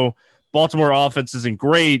 I know Baltimore offense isn't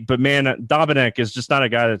great, but man, Dominic is just not a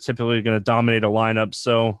guy that's typically going to dominate a lineup.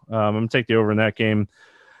 So I'm going to take the over in that game.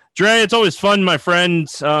 Dre, it's always fun, my friend.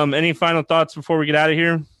 Any final thoughts before we get out of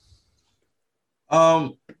here?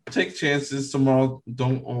 Take chances tomorrow.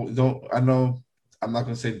 Don't. I know I'm not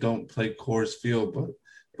going to say don't play Coors Field,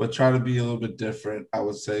 but try to be a little bit different. I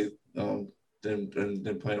would say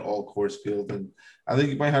than playing all course field. And I think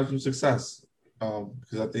you might have some success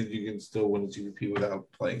because I think you can still win a GPP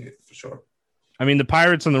without playing it for sure. I mean, the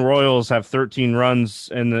Pirates and the Royals have 13 runs,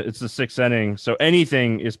 and it's the 6th inning, so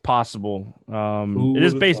anything is possible. It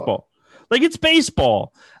is baseball. Like, it's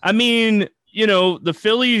baseball. I mean, you know, the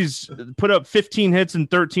Phillies put up 15 hits and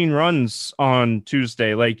 13 runs on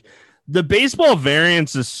Tuesday. Like, the baseball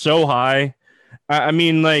variance is so high. I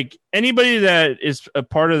mean, like, anybody that is a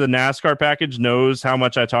part of the NASCAR package knows how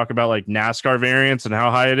much I talk about, like, NASCAR variance and how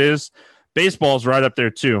high it is. Baseball's right up there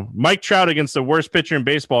too. Mike Trout against the worst pitcher in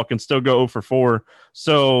baseball can still go 0 for 4.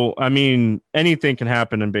 So, I mean, anything can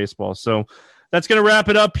happen in baseball. So that's going to wrap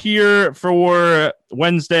it up here for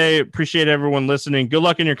Wednesday. Appreciate everyone listening. Good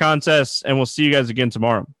luck in your contests, and we'll see you guys again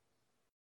tomorrow.